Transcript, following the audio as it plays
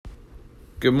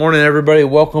Good morning, everybody.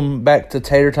 Welcome back to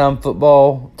Tater Time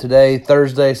Football. Today,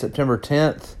 Thursday, September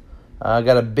 10th. I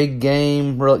got a big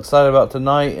game real excited about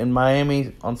tonight in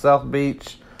Miami on South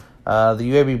Beach. The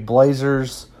UAB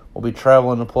Blazers will be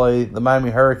traveling to play the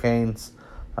Miami Hurricanes.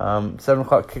 7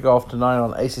 o'clock kickoff tonight on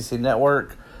the ACC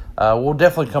Network. We'll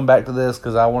definitely come back to this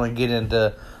because I want to get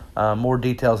into more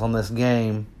details on this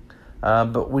game.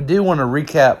 But we do want to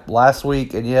recap last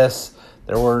week, and yes,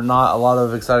 there were not a lot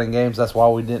of exciting games. That's why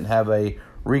we didn't have a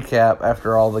recap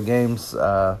after all the games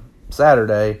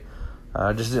Saturday.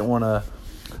 I just didn't want to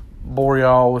bore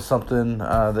y'all with something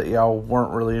that y'all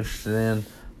weren't really interested in.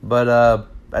 But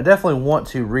I definitely want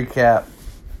to recap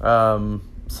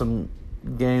some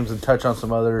games and touch on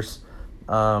some others.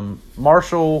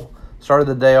 Marshall started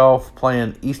the day off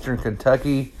playing Eastern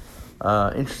Kentucky.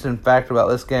 Interesting fact about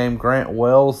this game, Grant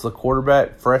Wells, the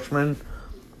quarterback,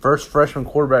 first freshman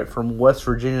quarterback from West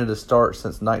Virginia to start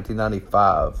since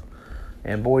 1995.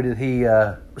 And boy, did he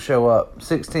show up.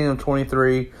 16 of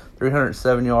 23,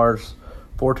 307 yards,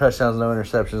 4 touchdowns, no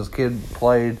interceptions. Kid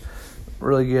played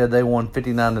really good. They won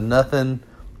 59-0.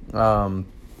 Another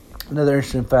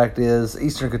interesting fact is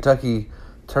Eastern Kentucky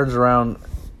turns around,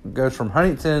 goes from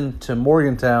Huntington to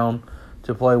Morgantown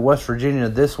to play West Virginia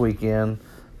this weekend.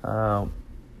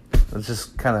 It's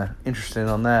just kind of interesting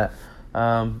on that.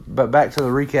 But back to the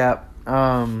recap.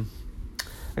 I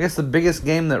guess the biggest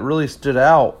game that really stood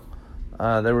out,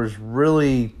 there was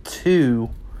really two.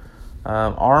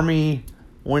 Army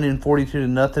winning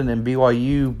 42-0 and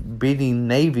BYU beating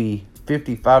Navy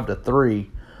 55-3.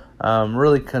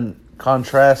 Really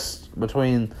contrast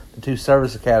between the two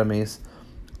service academies.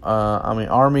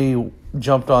 Army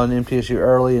jumped on MTSU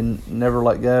early and never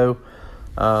let go.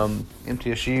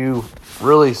 MTSU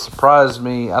really surprised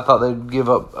me. I thought they'd give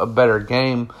up a better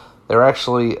game. They're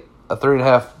actually a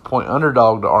 3.5-point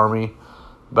underdog to Army,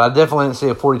 but I definitely didn't see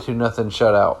a 42-0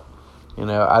 shutout.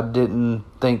 I didn't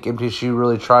think MTSU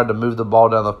really tried to move the ball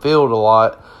down the field a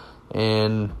lot,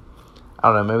 and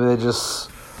I don't know, maybe they just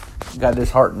got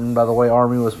disheartened by the way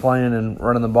Army was playing and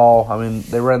running the ball.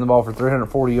 They ran the ball for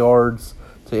 340 yards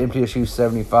to MTSU's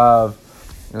 75,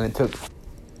 and it took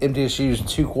MTSU's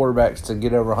 2 quarterbacks to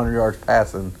get over 100 yards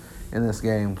passing in this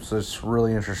game, so it's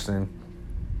really interesting.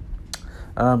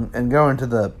 And going to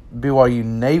the BYU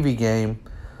Navy game,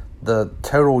 the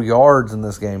total yards in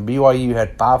this game, BYU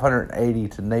had 580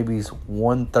 to Navy's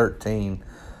 113.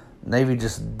 Navy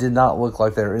just did not look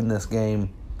like they were in this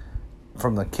game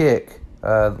from the kick.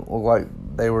 Looked like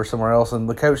they were somewhere else, and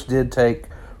the coach did take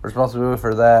responsibility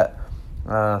for that.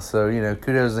 So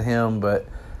kudos to him, but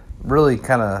really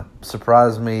kind of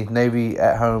surprised me. Navy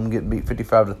at home getting beat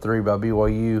 55-3 by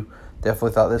BYU.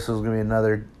 Definitely thought this was going to be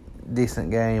another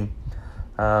decent game.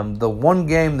 The one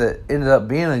game that ended up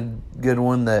being a good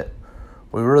one that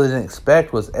we really didn't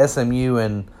expect was SMU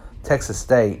and Texas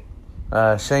State.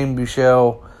 Shane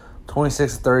Buechele,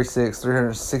 26-36,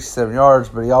 367 yards,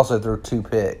 but he also threw 2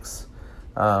 picks.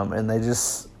 And they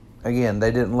just, again,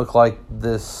 they didn't look like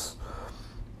this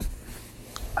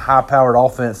high-powered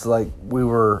offense like we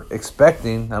were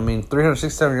expecting.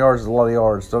 367 yards is a lot of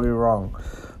yards, don't get me wrong.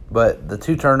 But the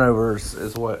 2 turnovers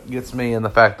is what gets me, and the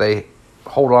fact they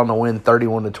hold on to win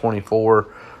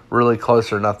 31-24, really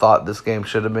closer than I thought this game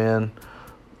should have been.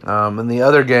 In the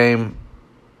other game,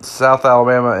 South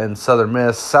Alabama and Southern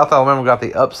Miss, South Alabama got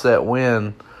the upset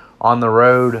win on the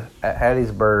road at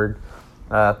Hattiesburg,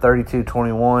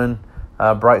 32-21.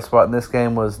 Bright spot in this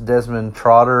game was Desmond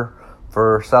Trotter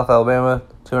for South Alabama,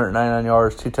 299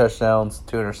 yards, 2 touchdowns,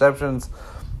 2 interceptions.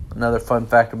 Another fun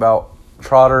fact about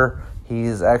Trotter, he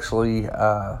is actually, if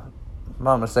I'm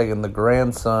not mistaken, the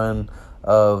grandson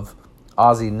of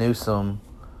Ozzie Newsome,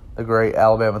 the great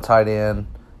Alabama tight end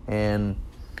and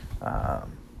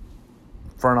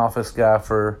front office guy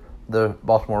for the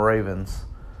Baltimore Ravens.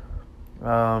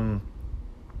 And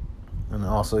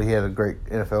also he had a great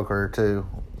NFL career too.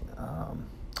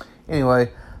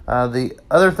 Anyway, the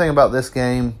other thing about this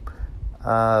game,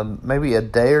 maybe a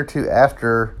day or two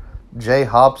after Jay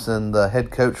Hobson, the head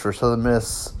coach for Southern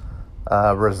Miss,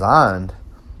 resigned,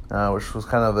 which was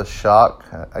kind of a shock.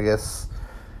 I guess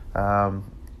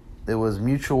it was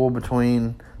mutual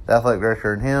between the athletic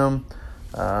director and him.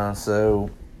 So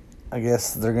I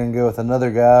guess they're going to go with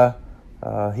another guy.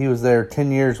 He was there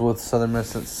 10 years with Southern Miss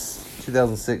since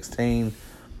 2016,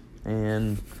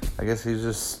 and I guess he's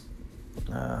just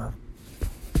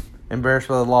embarrassed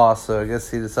by the loss, so I guess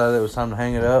he decided it was time to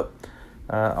hang it up.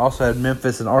 Also had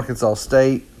Memphis and Arkansas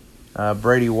State.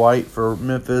 Brady White for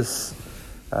Memphis,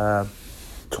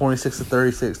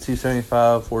 26-36,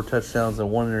 275, 4 touchdowns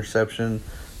and 1 interception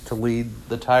to lead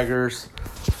the Tigers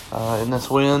in this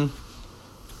win.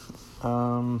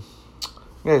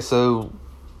 Okay, so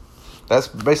that's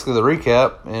basically the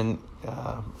recap. And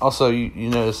also, you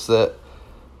notice that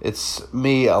it's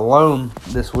me alone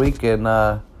this week. And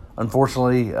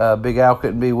unfortunately, Big Al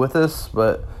couldn't be with us.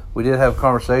 But we did have a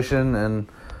conversation. And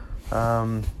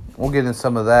we'll get into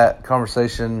some of that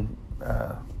conversation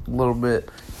a little bit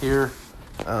here.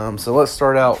 So let's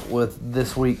start out with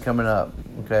this week coming up.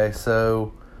 Okay,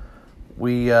 so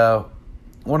we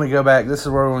want to go back. This is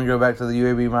where we want to go back to the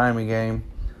UAB-Miami game.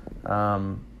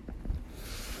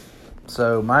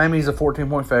 So Miami's a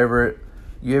 14-point favorite.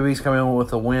 UAB's coming in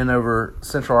with a win over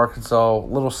Central Arkansas. A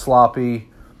little sloppy,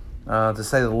 to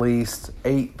say the least.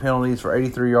 8 penalties for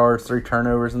 83 yards, 3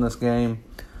 turnovers in this game.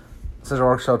 Central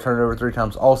Arkansas turned over 3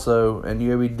 times also, and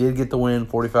UAB did get the win,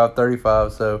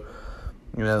 45-35. So,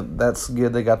 that's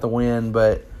good. They got the win,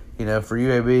 but, for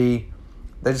UAB,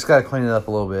 they just got to clean it up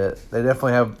a little bit. They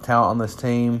definitely have talent on this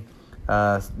team.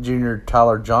 Junior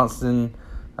Tyler Johnston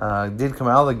did come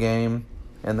out of the game,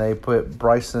 and they put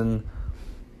Bryson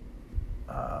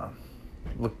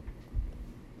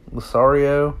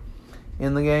Lasario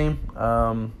in the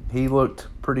game. He looked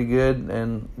pretty good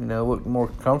and, looked more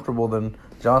comfortable than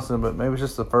Johnston, but maybe it's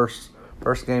just the first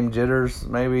game jitters,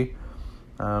 maybe.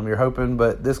 You're hoping,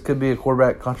 but this could be a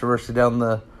quarterback controversy down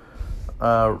the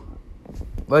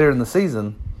later in the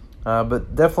season.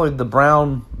 But definitely the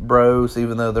Brown bros,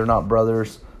 even though they're not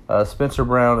brothers, Spencer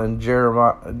Brown and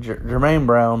Jermaine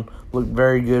Brown looked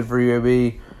very good for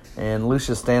UAB, and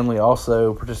Lucius Stanley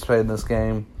also participated in this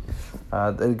game.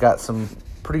 They got some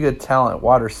pretty good talent at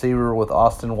wide receiver with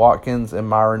Austin Watkins and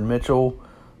Myron Mitchell,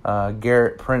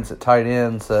 Garrett Prince at tight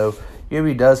end. So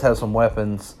UAB does have some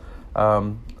weapons.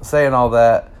 Saying all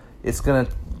that, it's going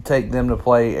to take them to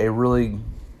play a really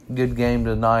good game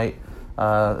tonight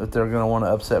if they're going to want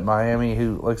to upset Miami,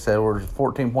 who, like I said, were a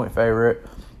 14-point favorite.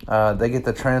 They get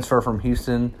the transfer from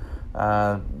Houston,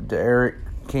 D'Eriq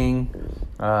King.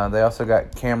 They also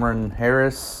got Cameron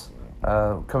Harris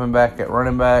coming back at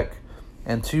running back,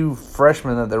 and 2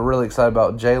 freshmen that they're really excited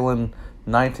about, Jalen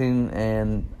Knighton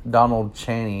and Donald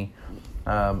Chaney.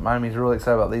 Miami's really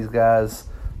excited about these guys.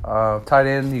 Tight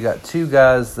end, you got 2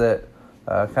 guys that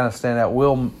kind of stand out,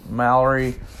 Will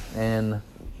Mallory and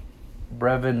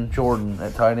Brevin Jordan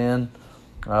at tight end.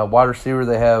 Wide receiver,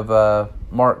 they have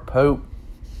Mark Pope,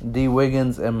 D.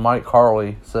 Wiggins, and Mike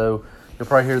Harley. So you'll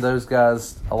probably hear those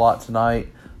guys a lot tonight.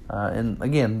 And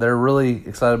again, they're really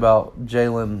excited about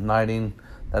Jalen Knighting.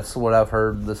 That's what I've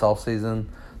heard this offseason.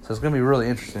 So it's going to be really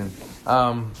interesting.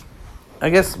 I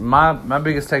guess my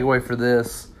biggest takeaway for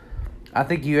this, I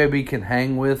think UAB can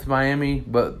hang with Miami,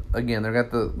 but again, they're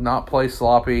got to not play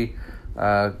sloppy,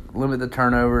 limit the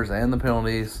turnovers and the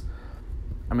penalties.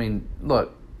 I mean,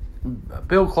 look,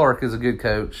 Bill Clark is a good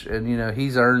coach, and,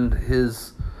 he's earned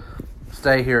his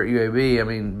stay here at UAB. I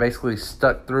mean, basically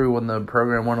stuck through when the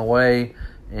program went away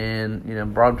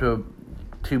and, brought them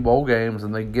to 2 bowl games,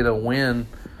 and they get a win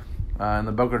in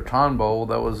the Boca Raton Bowl.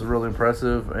 That was really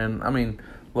impressive. And, I mean,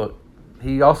 look,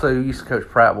 he also used to coach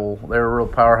Prattville. They were a real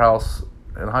powerhouse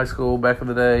in high school back in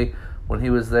the day when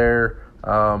he was there.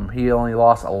 He only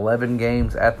lost 11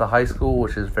 games at the high school,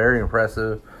 which is very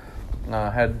impressive.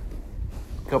 Had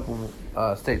a couple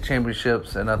state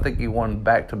championships, and I think he won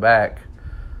back-to-back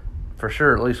for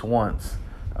sure at least once.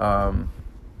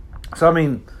 So, I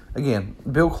mean, again,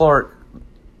 Bill Clark,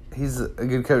 he's a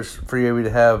good coach for UAB to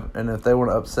have, and if they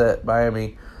want to upset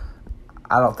Miami,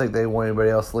 I don't think they want anybody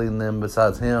else leading them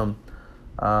besides him.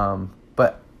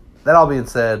 But that all being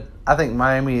said, I think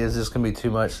Miami is just going to be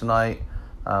too much tonight.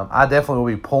 I definitely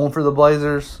will be pulling for the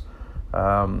Blazers.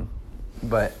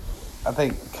 But I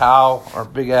think Kyle, or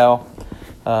Big Al,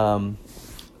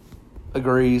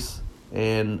 agrees.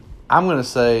 And I'm going to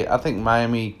say I think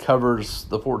Miami covers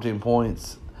the 14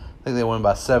 points. I think they win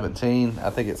by 17. I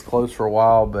think it's close for a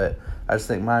while, but I just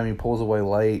think Miami pulls away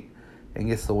late and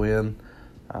gets the win.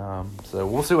 So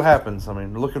we'll see what happens. I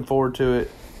mean, looking forward to it.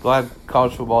 Glad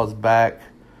college football is back.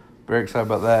 Very excited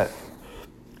about that.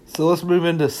 So let's move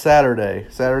into Saturday.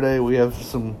 Saturday we have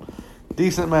some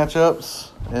decent matchups,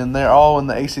 and they're all in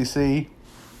the ACC.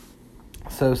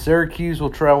 So Syracuse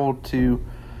will travel to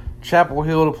Chapel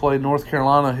Hill to play North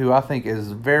Carolina, who I think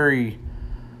is very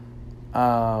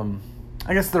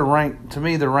I guess they're ranked, to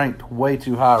me, they're ranked way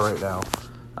too high right now.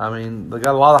 I mean, they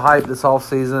got a lot of hype this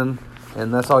offseason,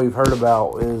 and that's all you've heard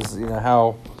about is,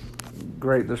 how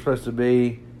great they're supposed to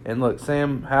be. And look,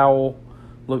 Sam Howell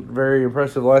looked very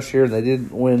impressive last year. They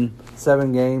did win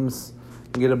 7 games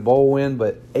and get a bowl win,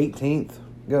 but 18th,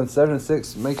 going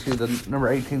 7-6 makes you the number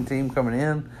 18 team coming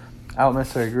in. I don't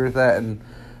necessarily agree with that, and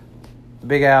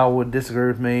Big Al would disagree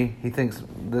with me. He thinks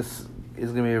this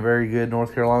is going to be a very good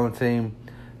North Carolina team.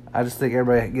 I just think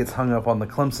everybody gets hung up on the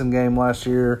Clemson game last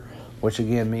year, which,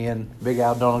 again, me and Big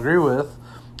Al don't agree with,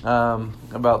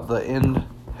 about the end,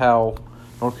 how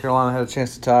North Carolina had a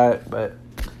chance to tie it. But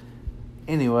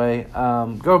anyway,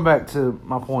 going back to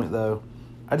my point, though,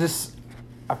 I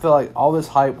feel like all this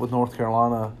hype with North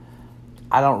Carolina,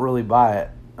 I don't really buy it.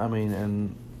 I mean,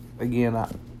 and again,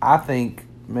 I think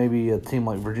maybe a team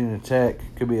like Virginia Tech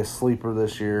could be a sleeper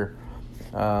this year,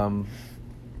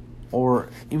 or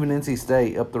even NC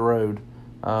State up the road.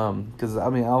 Because, I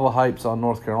mean, all the hype's on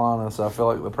North Carolina, so I feel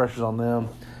like the pressure's on them.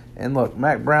 And look,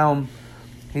 Mack Brown,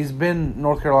 he's been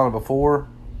North Carolina before.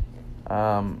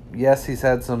 Yes, he's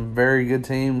had some very good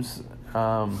teams,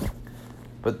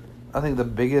 but I think the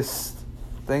biggest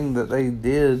thing that they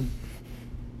did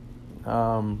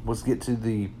was get to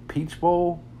the Peach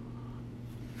Bowl.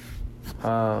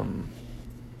 I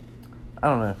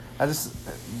don't know.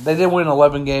 They did win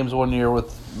 11 games one year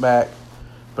with Mack,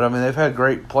 but I mean they've had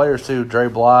great players too. Dre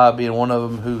Bly being one of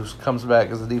them who comes back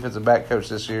as a defensive back coach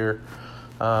this year.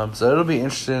 So it'll be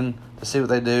interesting to see what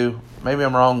they do. Maybe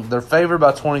I'm wrong. They're favored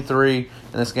by 23 in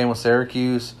this game with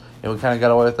Syracuse, and we kind of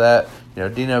got away with that. You know,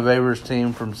 Dino Babers'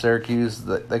 team from Syracuse,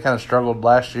 they kind of struggled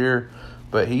last year,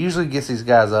 but he usually gets these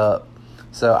guys up.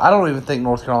 So I don't even think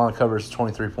North Carolina covers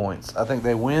 23 points. I think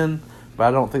they win, but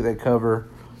I don't think they cover.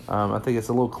 I think it's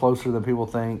a little closer than people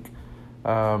think.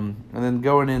 And then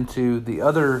going into the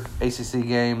other ACC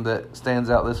game that stands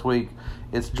out this week,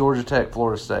 it's Georgia Tech,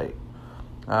 Florida State.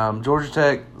 Georgia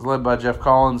Tech is led by Jeff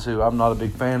Collins, who I'm not a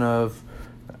big fan of.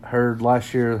 Heard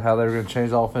last year how they were going to change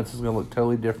the offense. It's going to look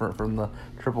totally different from the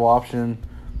triple option.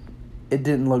 It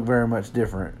didn't look very much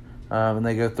different. And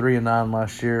they go 3-9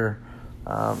 last year.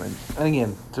 And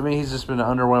again, to me, he's just been an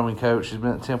underwhelming coach. He's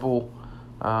been at Temple.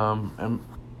 And,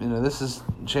 you know, this is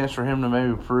a chance for him to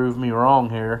maybe prove me wrong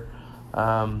here.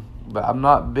 But I'm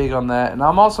not big on that. And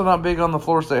I'm also not big on the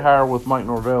Florida State hire with Mike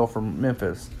Norvell from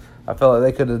Memphis. I felt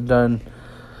like they could have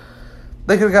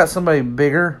got somebody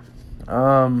bigger.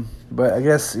 But I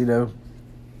guess, you know,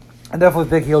 I definitely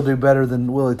think he'll do better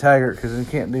than Willie Taggart because he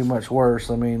can't do much worse.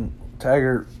 I mean,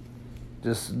 Taggart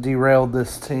just derailed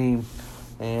this team,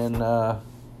 and I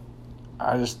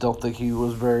just don't think he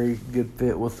was very good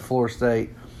fit with Florida State.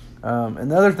 And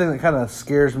the other thing that kind of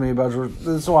scares me about Georgia,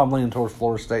 this is why I'm leaning towards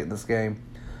Florida State in this game.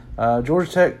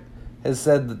 Georgia Tech has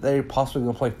said that they're possibly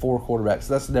going to play 4 quarterbacks.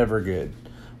 That's never good.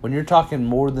 When you're talking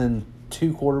more than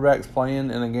 2 quarterbacks playing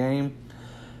in a game,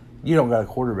 you don't got a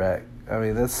quarterback. I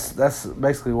mean, that's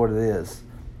basically what it is.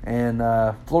 And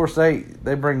Florida State,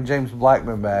 they bring James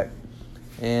Blackman back.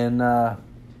 And,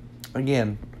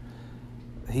 again,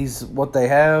 he's what they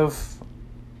have.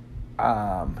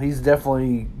 He's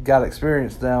definitely got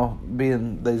experience now,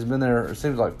 being that he's been there, it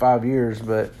seems like 5 years.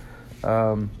 But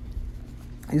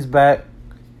he's back,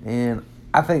 and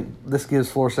I think this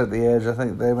gives Florida State the edge. I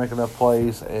think they make enough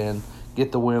plays and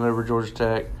get the win over Georgia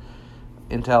Tech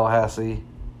in Tallahassee.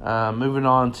 Moving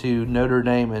on to Notre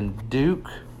Dame and Duke.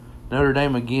 Notre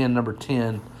Dame, again, number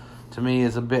 10, to me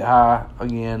is a bit high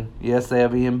again. Yes, they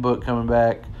have Ian Book coming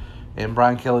back, and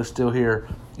Brian Kelly's still here.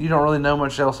 You don't really know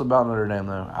much else about Notre Dame,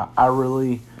 though. I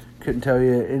really couldn't tell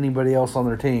you anybody else on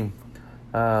their team,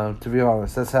 to be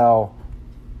honest. That's how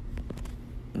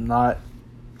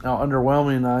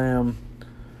underwhelming I am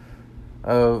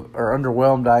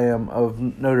underwhelmed I am of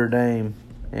Notre Dame.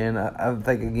 And I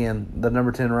think, again, the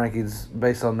number 10 rankings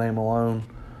based on name alone,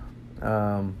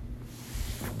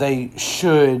 they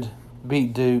should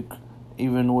beat Duke,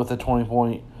 even with a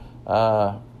 20-point,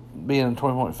 being a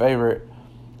 20-point favorite.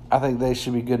 I think they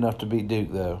should be good enough to beat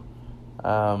Duke, though.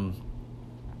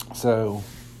 So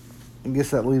I guess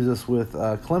that leaves us with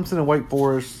Clemson and Wake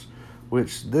Forest,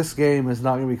 which this game is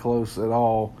not going to be close at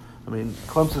all. I mean,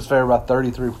 Clemson's favored by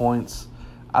 33 points.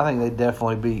 I think they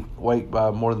definitely beat Wake by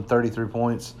more than 33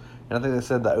 points. And I think they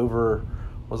said the over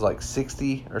was like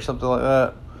 60 or something like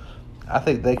that. I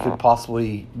think they could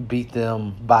possibly beat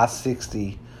them by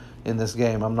 60 in this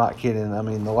game. I'm not kidding. I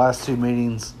mean, the last 2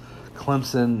 meetings,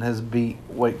 Clemson has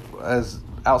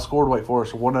outscored Wake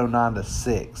Forest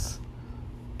 109-6.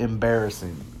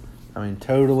 Embarrassing. I mean,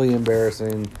 totally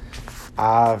embarrassing.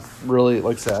 I really,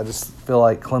 like I said, I just feel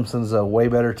like Clemson's a way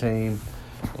better team,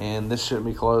 and this shouldn't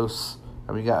be close.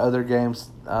 I mean, you got other games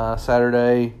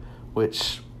Saturday,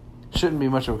 which shouldn't be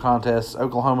much of a contest.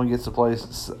 Oklahoma gets to play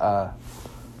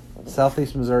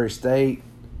Southeast Missouri State.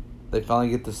 They finally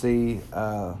get to see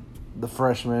the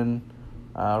freshman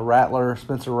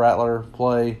Spencer Rattler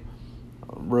play.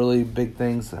 Really big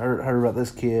things. Heard about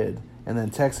this kid. And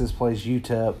then Texas plays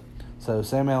UTEP. So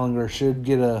Sam Ehlinger should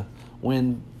get a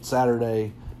win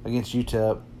Saturday against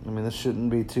UTEP. I mean, this shouldn't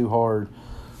be too hard.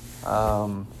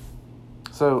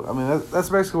 So So, I mean, that's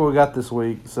basically what we got this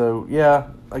week. So, yeah,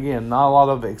 again, not a lot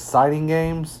of exciting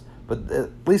games, but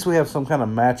at least we have some kind of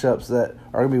matchups that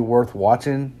are going to be worth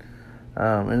watching.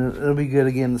 And it'll be good,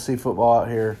 again, to see football out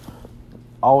here.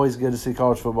 Always good to see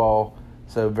college football.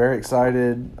 So, very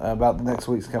excited about the next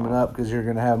week's coming up because you're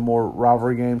going to have more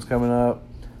rivalry games coming up,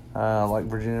 like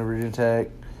Virginia Tech,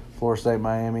 Florida State,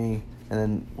 Miami, and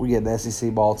then we get the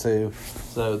SEC ball too.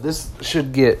 So, this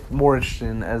should get more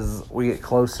interesting as we get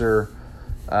closer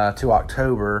to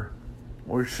October.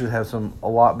 We should have a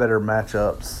lot better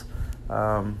matchups.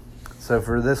 So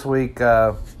for this week,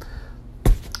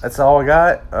 that's all I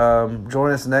got.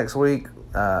 Join us next week.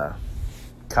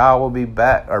 Kyle will be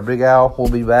back, or Big Al will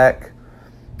be back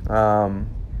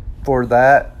for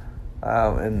that.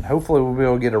 And hopefully we'll be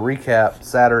able to get a recap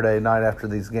Saturday night after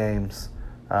these games.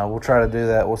 We'll try to do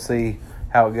that. We'll see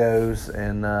how it goes.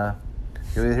 And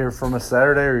you'll either hear from us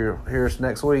Saturday or you'll hear us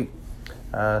next week.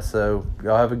 So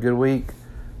y'all have a good week,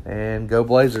 and go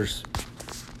Blazers.